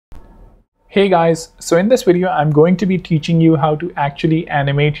Hey guys, so in this video I'm going to be teaching you how to actually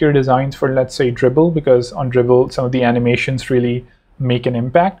animate your designs for, let's say, Dribbble, because on Dribbble some of the animations really make an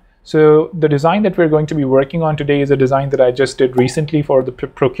impact. So the design that we're going to be working on today is a design that I just did recently for the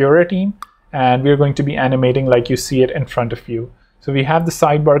Procurer team, and we're going to be animating like you see it in front of you. So we have the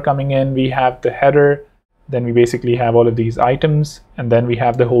sidebar coming in, we have the header, then we basically have all of these items, and then we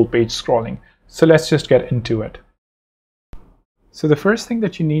have the whole page scrolling. So let's just get into it. So the first thing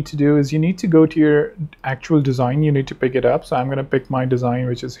that you need to do is you need to go to your actual design. You need to pick it up. So I'm going to pick my design,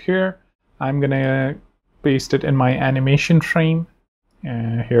 which is here. I'm going to paste it in my animation frame.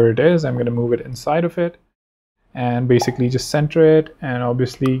 And here it is. I'm going to move it inside of it and basically just center it and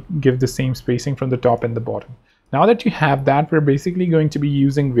obviously give the same spacing from the top and the bottom. Now that you have that, we're basically going to be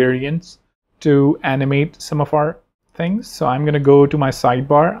using variants to animate some of our things. So I'm going to go to my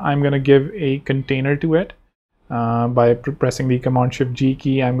sidebar. I'm going to give a container to it. By pressing the Command-Shift-G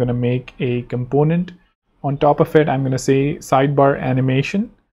key, I'm going to make a component. On top of it, I'm going to say Sidebar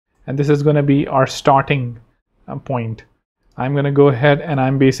Animation, and this is going to be our starting point. I'm going to go ahead and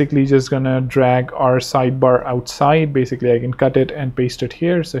I'm basically just going to drag our sidebar outside. Basically, I can cut it and paste it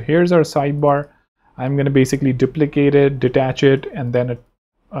here. So here's our sidebar. I'm going to basically duplicate it, detach it, and then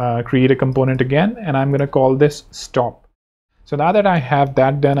create a component again, and I'm going to call this Stop. So now that I have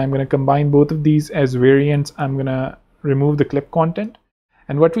that done, I'm going to combine both of these as variants. I'm going to remove the clip content.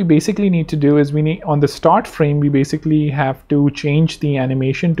 And what we basically need to do is on the start frame, we basically have to change the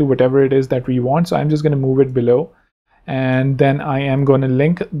animation to whatever it is that we want. So I'm just going to move it below. And then I am going to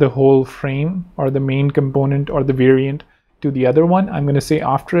link the whole frame or the main component or the variant to the other one. I'm going to say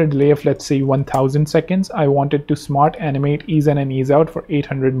after a delay of, let's say, 1000 seconds, I want it to smart animate ease in and ease out for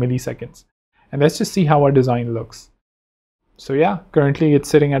 800 milliseconds. And let's just see how our design looks. So yeah, currently it's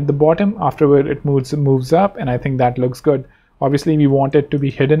sitting at the bottom. Afterward, it moves up, and I think that looks good. Obviously, we want it to be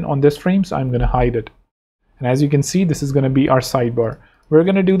hidden on this frame, so I'm going to hide it. And as you can see, this is going to be our sidebar. We're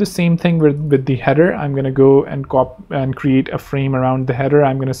going to do the same thing with the header. I'm going to go and create a frame around the header.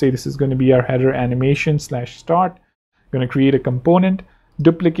 I'm going to say this is going to be our header animation / start. I'm going to create a component,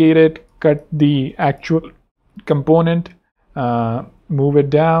 duplicate it, cut the actual component, move it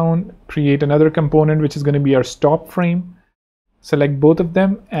down, create another component, which is going to be our stop frame. Select both of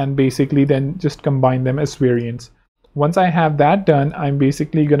them and basically then just combine them as variants. Once I have that done, I'm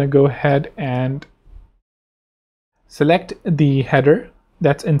basically going to go ahead and select the header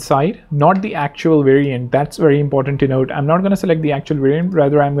that's inside, not the actual variant. That's very important to note. I'm not going to select the actual variant,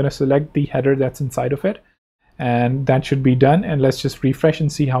 rather I'm going to select the header that's inside of it. And that should be done. And let's just refresh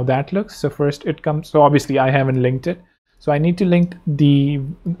and see how that looks. So first it comes, so obviously I haven't linked it. So I need to link the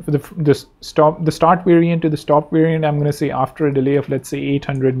start variant to the stop variant. I'm going to say after a delay of, let's say,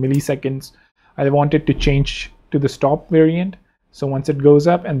 800 milliseconds, I want it to change to the stop variant. So once it goes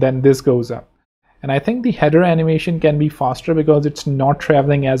up, and then this goes up. And I think the header animation can be faster because it's not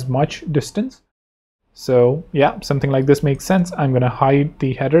traveling as much distance. So yeah, something like this makes sense. I'm going to hide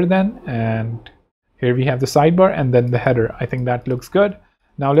the header then, and here we have the sidebar and then the header. I think that looks good.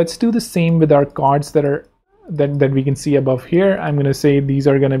 Now let's do the same with our cards that we can see above here. I'm going to say these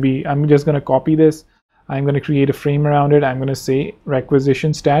are going to be, I'm just going to copy this. I'm going to create a frame around it. I'm going to say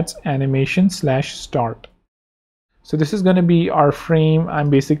requisition stats animation / start. So this is going to be our frame. I'm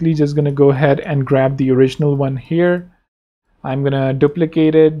basically just going to go ahead and grab the original one here. I'm going to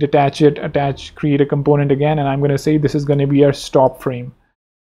duplicate it, detach it, attach, create a component again, and I'm going to say this is going to be our stop frame.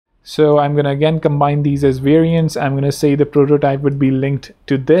 So I'm going to again combine these as variants. I'm going to say the prototype would be linked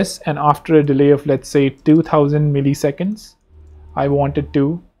to this, and after a delay of, let's say, 2000 milliseconds, I want it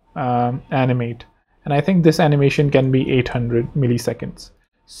to animate. And I think this animation can be 800 milliseconds.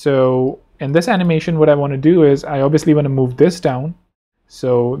 So in this animation, what I want to do is I obviously want to move this down.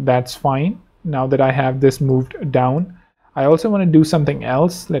 So that's fine. Now that I have this moved down, I also want to do something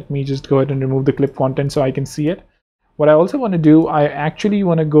else. Let me just go ahead and remove the clip content so I can see it. What I also want to do, I actually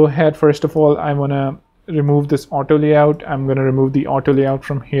want to go ahead, first of all, I want to remove this auto layout. I'm going to remove the auto layout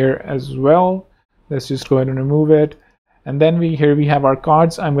from here as well. Let's just go ahead and remove it. And then here we have our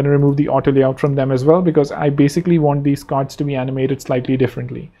cards. I'm going to remove the auto layout from them as well, because I basically want these cards to be animated slightly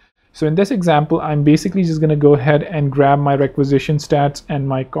differently. So in this example, I'm basically just going to go ahead and grab my requisition stats and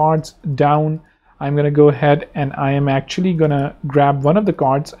my cards down. I'm going to go ahead and I am actually going to grab one of the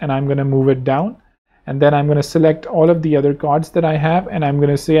cards and I'm going to move it down. And then I'm going to select all of the other cards that I have, and I'm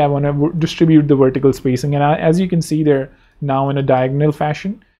going to say I want to distribute the vertical spacing. And as you can see, they're now in a diagonal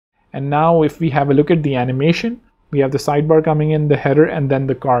fashion. And now if we have a look at the animation, we have the sidebar coming in, the header, and then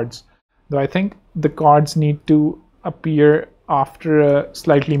the cards. Though I think the cards need to appear after a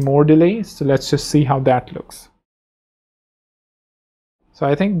slightly more delay. So let's just see how that looks. So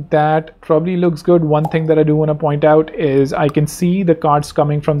I think that probably looks good. One thing that I do want to point out is I can see the cards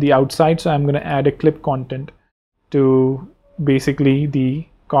coming from the outside, so I'm going to add a clip content to basically the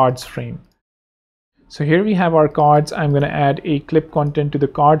cards frame. So here we have our cards. I'm going to add a clip content to the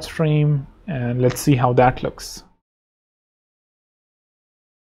cards frame, and let's see how that looks.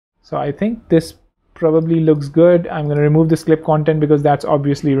 So I think this probably looks good. I'm going to remove this clip content because that's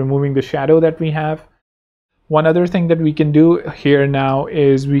obviously removing the shadow that we have. One other thing that we can do here now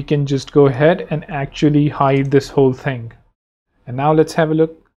is we can just go ahead and actually hide this whole thing. And now let's have a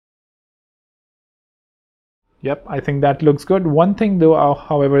look. Yep, I think that looks good. One thing though,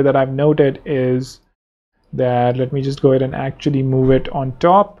 however, that I've noted is that, let me just go ahead and actually move it on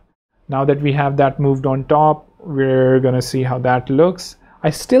top. Now that we have that moved on top, we're gonna see how that looks. I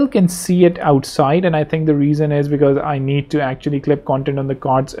still can see it outside, and I think the reason is because I need to actually clip content on the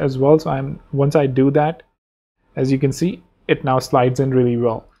cards as well. So once I do that, as you can see, it now slides in really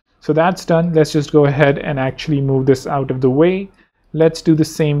well. So that's done. Let's just go ahead and actually move this out of the way. Let's do the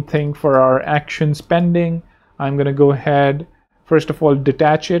same thing for our actions pending. I'm going to go ahead, first of all,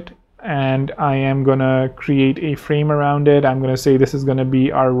 detach it, and I am going to create a frame around it. I'm going to say this is going to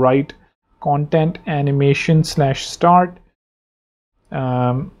be our right content animation slash start.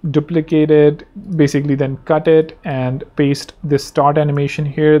 Duplicate it, basically then cut it and paste this start animation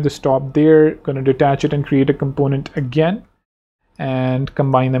here, the stop there. Going to detach it and create a component again and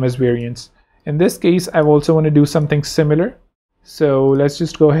combine them as variants. In this case, I also want to do something similar. So let's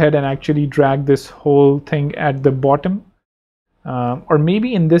just go ahead and actually drag this whole thing at the bottom. Or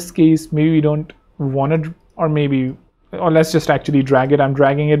maybe in this case, maybe we don't want to, or let's just actually drag it. I'm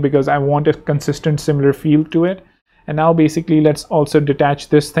dragging it because I want a consistent, similar feel to it. And now basically let's also detach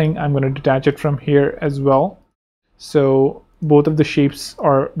this thing. I'm going to detach it from here as well. So both of the shapes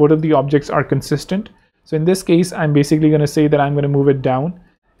or both of the objects are consistent. So in this case, I'm basically going to say that I'm going to move it down.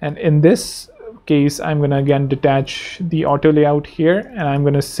 And in this case, I'm going to again detach the auto layout here. And I'm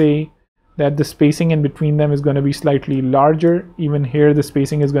going to say that the spacing in between them is going to be slightly larger. Even here, the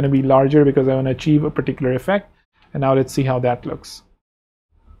spacing is going to be larger because I want to achieve a particular effect. And now let's see how that looks.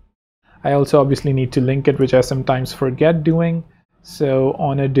 I also obviously need to link it, which I sometimes forget doing. So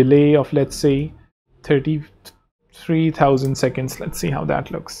on a delay of, let's say, 33,000 seconds, let's see how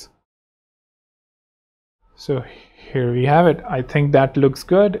that looks. So here we have it. I think that looks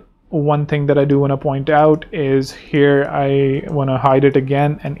good. One thing that I do want to point out is here I want to hide it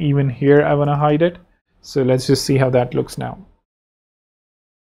again, and even here I want to hide it. So let's just see how that looks now.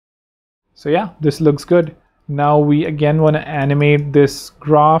 So yeah, this looks good. Now we again want to animate this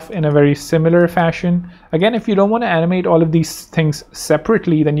graph in a very similar fashion. Again, if you don't want to animate all of these things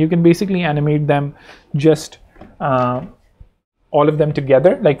separately, then you can basically animate them just all of them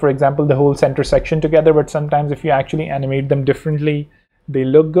together. Like for example, the whole center section together, but sometimes if you actually animate them differently, they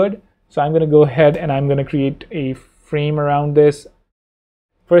look good. So I'm going to go ahead and I'm going to create a frame around this.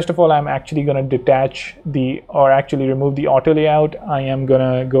 First of all, I'm actually going to detach actually remove the auto layout. I am going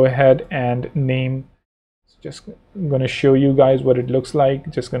to go ahead and name, just going to show you guys what it looks like.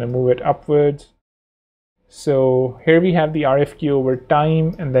 Just going to move it upwards. So here we have the RFQ over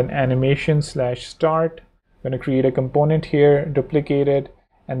time and then animation slash start. I'm going to create a component here, duplicate it,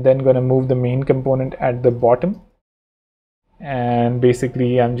 and then going to move the main component at the bottom. And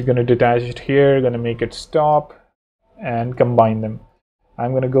basically I'm just going to detach it here, going to make it stop and combine them.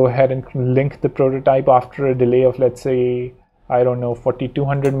 I'm going to go ahead and link the prototype after a delay of, let's say, I don't know,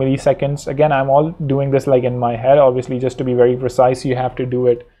 4200 milliseconds. Again, I'm all doing this like in my head. Obviously, just to be very precise, you have to do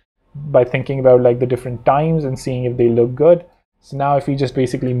it by thinking about like the different times and seeing if they look good. So now if we just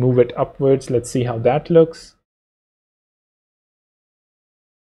basically move it upwards, let's see how that looks.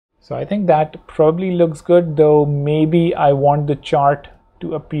 So I think that probably looks good, though maybe I want the chart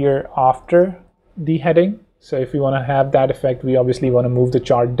to appear after the heading. So if we want to have that effect, we obviously want to move the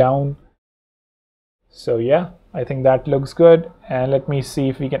chart down. So yeah, I think that looks good. And let me see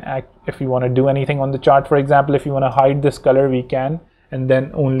if we can if we want to do anything on the chart. For example, if you want to hide this color, we can, and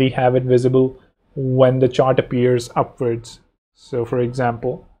then only have it visible when the chart appears upwards. So for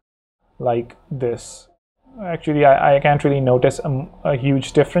example, like this. Actually, I can't really notice a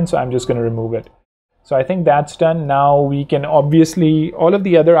huge difference, so I'm just going to remove it. So I think that's done. Now we can obviously, all of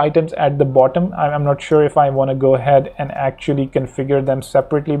the other items at the bottom, I'm not sure if I want to go ahead and actually configure them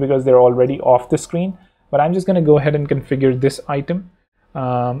separately because they're already off the screen. But I'm just going to go ahead and configure this item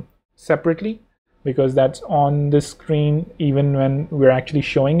separately because that's on the screen even when we're actually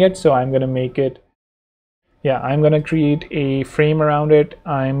showing it. So I'm going to make it, yeah, I'm going to create a frame around it.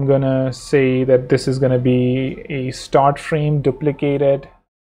 I'm going to say that this is going to be a start frame, duplicate it,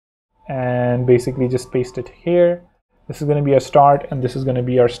 and basically just paste it here. This is going to be our start and this is going to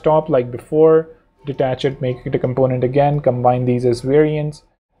be our stop like before. Detach it, make it a component again, combine these as variants,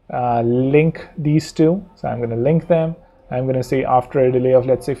 link these two. So I'm going to link them. I'm going to say after a delay of,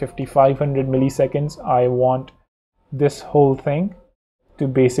 let's say, 5500 milliseconds, I want this whole thing to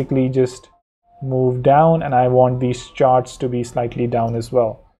basically just move down, and I want these charts to be slightly down as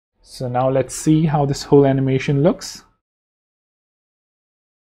well. So now let's see how this whole animation looks.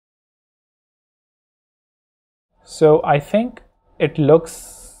 So I think it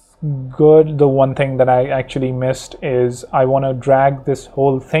looks good. The one thing that I actually missed is I want to drag this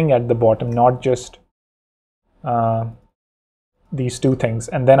whole thing at the bottom, not just these two things,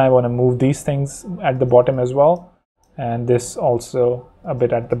 and then I want to move these things at the bottom as well, and this also a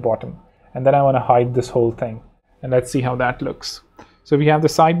bit at the bottom, and then I want to hide this whole thing. And let's see how that looks. So we have the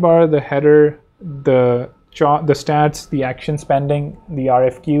sidebar, the header, the stats, the actions pending, the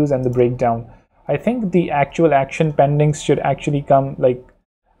RFQs, and the breakdown. I think the actual action pendings should actually come like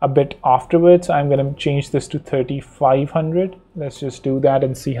a bit afterwards. I'm going to change this to 3500. Let's just do that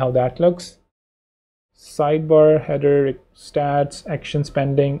and see how that looks. Sidebar, header, stats, actions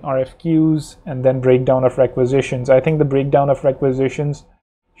pending, RFQs, and then breakdown of requisitions. I think the breakdown of requisitions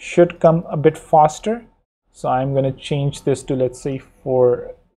should come a bit faster. So I'm going to change this to, let's say,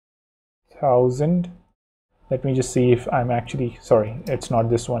 4000. Let me just see if I'm actually, sorry, it's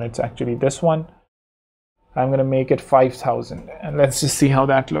not this one, it's actually this one. I'm going to make it 5000, and let's just see how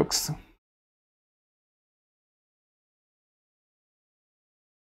that looks.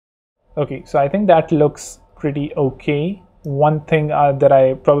 Okay, so I think that looks pretty okay. One thing that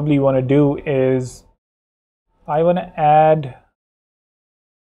I probably want to do is I want to add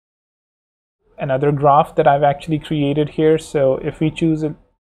another graph that I've actually created here. So if we choose a,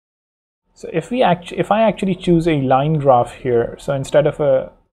 if I actually choose a line graph here, so instead of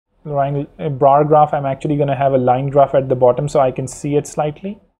a bar graph, I'm actually going to have a line graph at the bottom so I can see it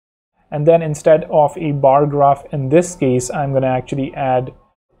slightly. And then instead of a bar graph in this case, I'm going to actually add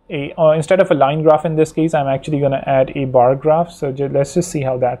instead of a line graph in this case, I'm actually going to add a bar graph. So let's just see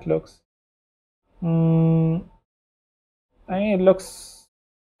how that looks. I mean, it looks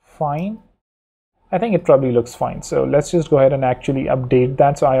fine. I think it probably looks fine. So let's just go ahead and actually update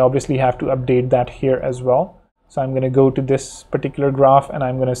that. So I obviously have to update that here as well. So I'm going to go to this particular graph and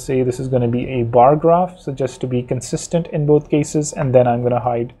I'm going to say this is going to be a bar graph. So just to be consistent in both cases, and then I'm going to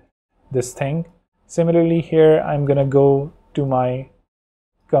hide this thing. Similarly here, I'm going to go to my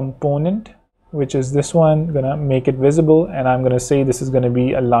component, which is this one. I'm gonna make it visible, and I'm gonna say this is gonna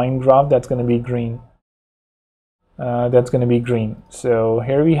be a line graph that's gonna be green. So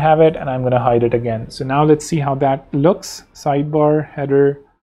here we have it, and I'm gonna hide it again. So now let's see how that looks. Sidebar, header,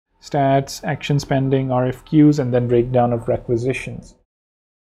 stats, actions pending, RFQs, and then breakdown of requisitions.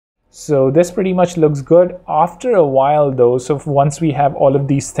 So this pretty much looks good. After a while though, so once we have all of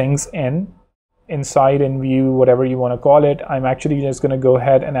these things inside in view, whatever you want to call it, I'm actually just going to go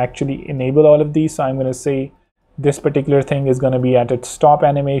ahead and actually enable all of these. So I'm going to say this particular thing is going to be at its stop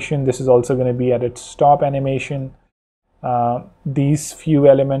animation. This is also going to be at its stop animation. These few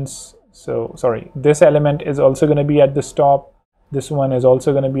elements, so sorry, this element is also going to be at the stop. This one is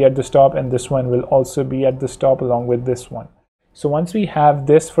also going to be at the stop, and this one will also be at the stop along with this one. So once we have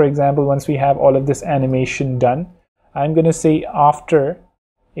this, for example, once we have all of this animation done, I'm going to say after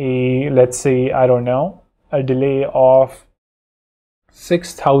let's say, I don't know, a delay of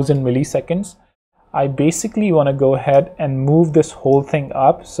 6000 milliseconds, I basically want to go ahead and move this whole thing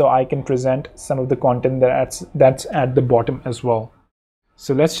up so I can present some of the content that's at the bottom as well.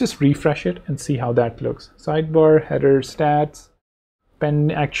 So let's just refresh it and see how that looks. Sidebar, header, stats,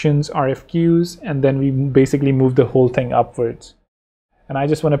 pen actions, RFQs, and then we basically move the whole thing upwards. And I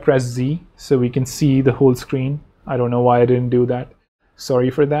just want to press Z so we can see the whole screen. I don't know why I didn't do that.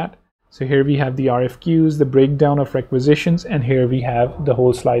 Sorry for that. So here we have the RFQs, the breakdown of requisitions, and here we have the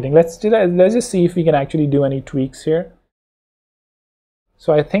whole sliding. Let's just see if we can actually do any tweaks here.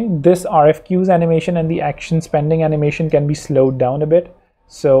 So I think this RFQs animation and the actions pending animation can be slowed down a bit.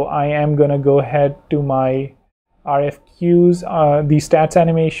 So I am going to go ahead to my RFQs, the stats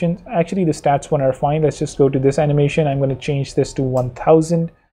animation. Actually, the stats one are fine. Let's just go to this animation. I'm going to change this to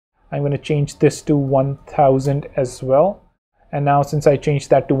 1000. I'm going to change this to 1000 as well. And now since I changed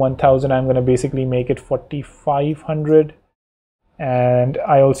that to 1000, I'm going to basically make it 4500. And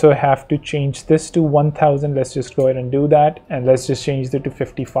I also have to change this to 1000. Let's just go ahead and do that. And let's just change it to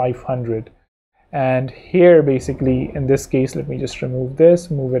 5500. And here basically in this case, let me just remove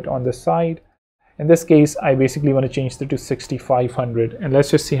this, move it on the side. In this case, I basically want to change it to 6500. And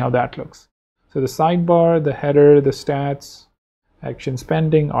let's just see how that looks. So the sidebar, the header, the stats, actions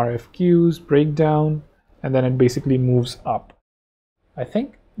pending, RFQs, breakdown. and then it basically moves up. I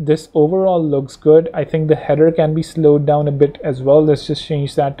think this overall looks good. I think the header can be slowed down a bit as well. Let's just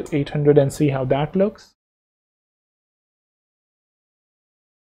change that to 800 and see how that looks.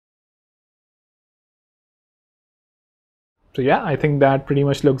 So yeah, I think that pretty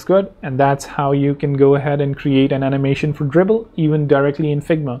much looks good, and that's how you can go ahead and create an animation for Dribbble even directly in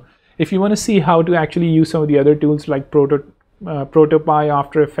Figma. If you want to see how to actually use some of the other tools like Protopie,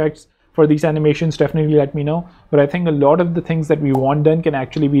 After Effects for these animations, definitely let me know. But I think a lot of the things that we want done can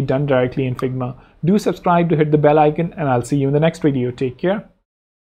actually be done directly in Figma. Do subscribe to hit the bell icon, and I'll see you in the next video. Take care.